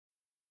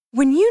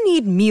When you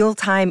need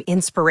mealtime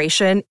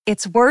inspiration,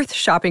 it's worth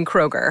shopping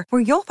Kroger,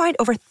 where you'll find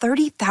over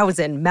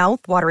 30,000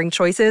 mouth-watering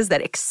choices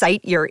that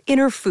excite your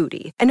inner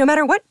foodie. And no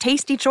matter what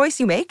tasty choice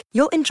you make,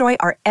 you'll enjoy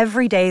our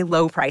everyday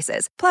low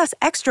prices, plus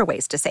extra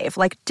ways to save,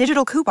 like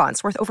digital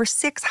coupons worth over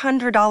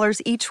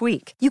 $600 each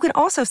week. You can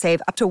also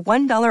save up to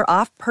 $1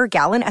 off per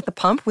gallon at the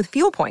pump with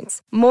fuel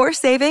points. More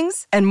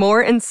savings and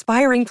more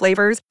inspiring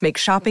flavors make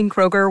shopping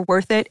Kroger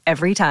worth it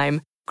every time.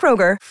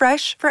 Kroger,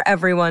 fresh for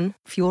everyone.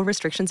 Fuel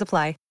restrictions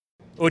apply.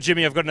 Well,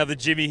 Jimmy, I've got another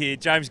Jimmy here.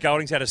 James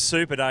Golding's had a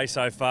super day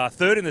so far.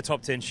 Third in the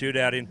top 10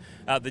 shootout in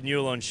the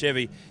Noonan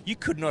Chevy. You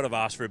could not have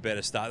asked for a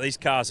better start. These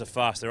cars are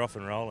fast. They're off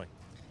and rolling.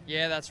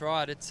 Yeah, that's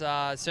right. It's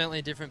certainly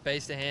a different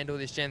beast to handle,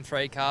 this Gen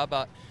 3 car,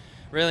 but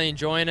really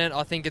enjoying it.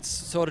 I think it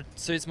sort of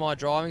suits my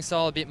driving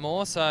style a bit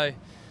more. So,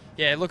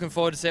 yeah, looking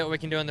forward to see what we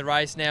can do in the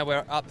race now.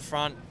 We're up the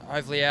front,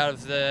 hopefully out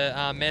of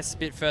the mess a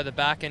bit further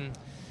back. And,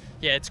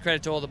 yeah, it's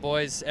credit to all the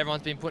boys.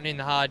 Everyone's been putting in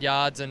the hard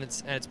yards, and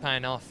it's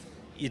paying off.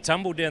 You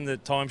tumbled down the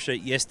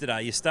timesheet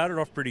yesterday. You started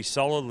off pretty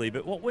solidly,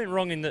 but what went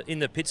wrong in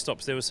the pit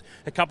stops? There was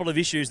a couple of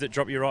issues that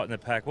dropped you right in the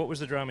pack. What was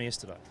the drama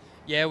yesterday?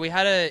 Yeah, we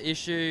had an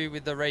issue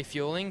with the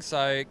refueling,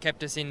 so it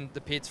kept us in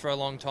the pits for a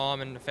long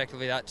time, and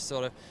effectively that just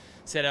sort of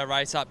set our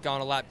race up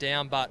going a lap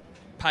down. But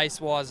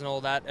pace-wise and all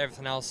that,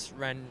 everything else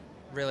ran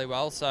really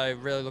well, so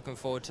really looking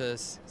forward to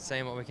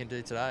seeing what we can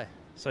do today.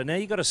 So now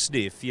you've got a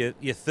sniff.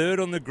 You're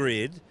third on the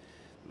grid.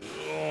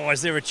 Oh,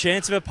 is there a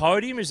chance of a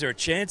podium? Is there a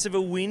chance of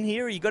a win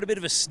here? You got a bit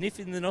of a sniff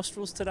in the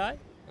nostrils today?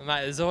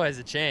 Mate, there's always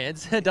a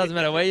chance. It doesn't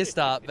matter where you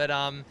start. But,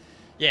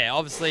 yeah,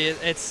 obviously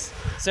it's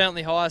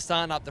certainly higher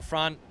starting up the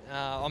front.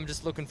 I'm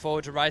just looking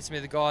forward to racing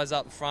with the guys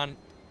up the front,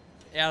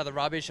 out of the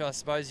rubbish, I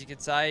suppose you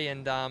could say.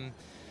 And,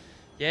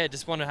 yeah,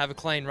 just want to have a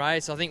clean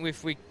race. I think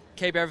if we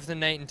keep everything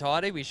neat and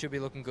tidy, we should be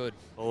looking good.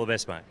 All the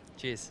best, mate.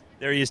 Cheers.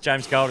 There he is,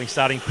 James Golding,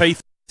 starting P3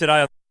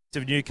 today of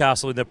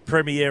Newcastle in the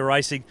Premier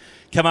Racing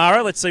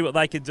Camaro. Let's see what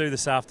they can do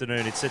this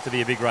afternoon. It's set to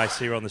be a big race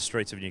here on the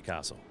streets of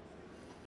Newcastle.